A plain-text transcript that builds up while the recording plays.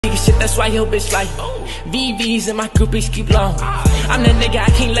Shit, that's why your bitch like VVs and my groupies keep long. I'm that nigga, I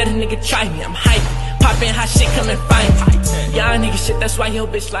can't let a nigga try me. I'm hype, poppin' hot shit, come and find me. Young nigga shit, that's why your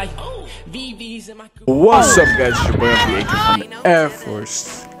bitch like VVs and my groupies. What's up, guys? It's your boy Young Pierre from the Air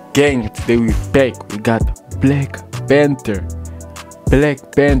Force Gang. Today we back. We got Black Panther,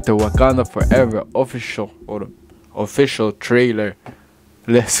 Wakanda Forever official trailer.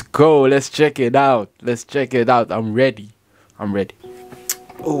 Let's go. Let's check it out. I'm ready.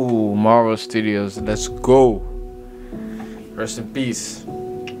 Oh, Marvel Studios, let's go. Rest in peace,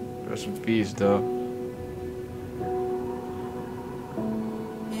 though.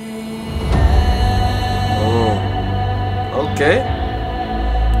 Oh, okay.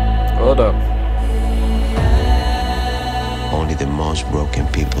 Hold up. Only the most broken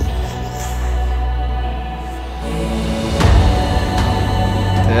people.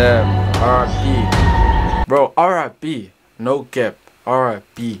 Damn, R.I.P. Bro, R.I.P. No cap.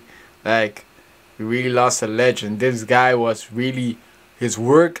 R.I.P. Like, we really lost a legend. This guy was really, his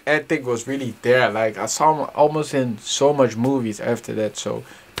work ethic was really there. Like, I saw him almost in so much movies after that. So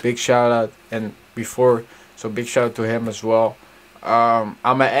big shout out, and before, so big shout out to him as well. I'm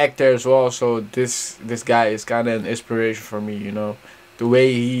an actor as well, so this guy is kind of an inspiration for me. You know, the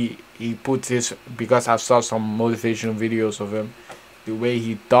way he puts his, because I saw some motivational videos of him. The way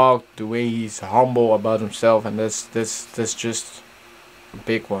he talked, the way he's humble about himself, and that's just a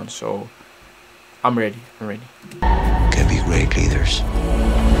big one. So I'm ready. Can be great leaders.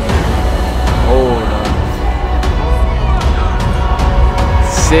 Oh no.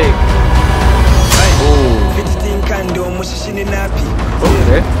 Sick. Oh.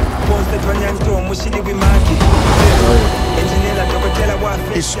 Okay.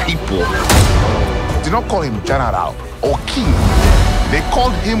 His people did not call him general or king. They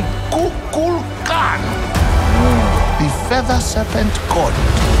called him Kukulkan, the feather serpent god.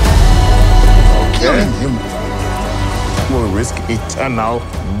 Killing him will risk eternal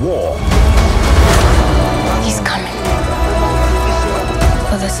war. He's coming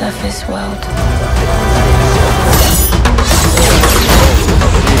for the surface world.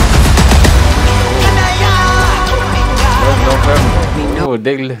 Oh,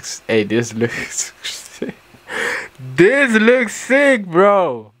 this looks this looks sick,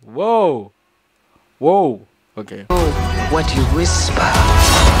 bro. Whoa. Okay. Oh, what you whisper.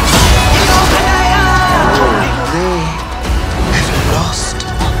 They have lost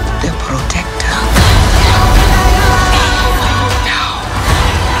their protector. Now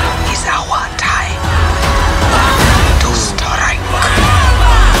is our time to strike.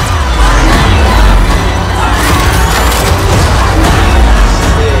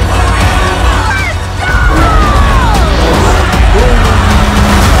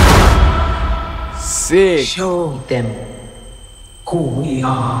 Sick. Show them who we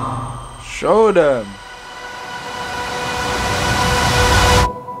are. Show them.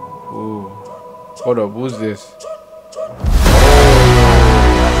 Ooh. Hold up, who's this?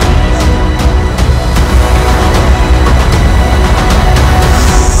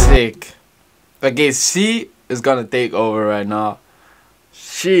 Sick. Okay, C is gonna take over right now.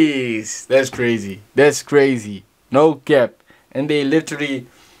 Jeez, that's crazy. No cap. And they literally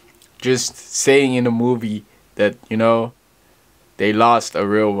just saying in the movie that, you know, they lost a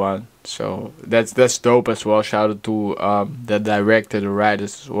real one. So that's dope as well. Shout out to the director, the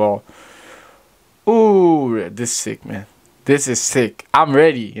writers as well. Ooh, this is sick, man. This is sick. I'm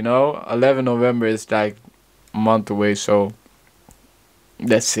ready, you know. 11 November is like a month away, so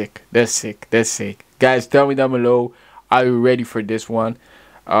that's sick. Guys, tell me down below, are you ready for this one?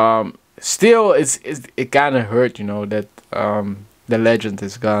 Still, it kind of hurt, you know, that the legend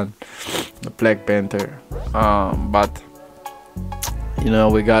is gone, the Black Panther. But you know,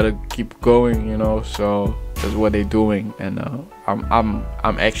 we gotta keep going, you know. So that's what they're doing, and I'm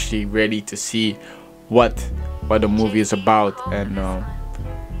actually ready to see what the movie is about, and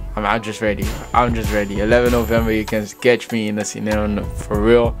I'm just ready. 11 November, you can catch me in the cinema for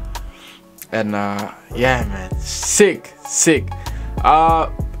real, and yeah, man, sick.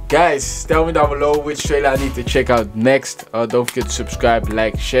 Guys, tell me down below which trailer I need to check out next. Don't forget to subscribe,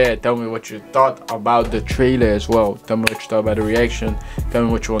 like, share. Tell me what you thought about the trailer as well. Tell me what you thought about the reaction. Tell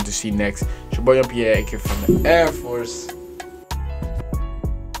me what you want to see next. It's your boy Young Pierre from the Air Force.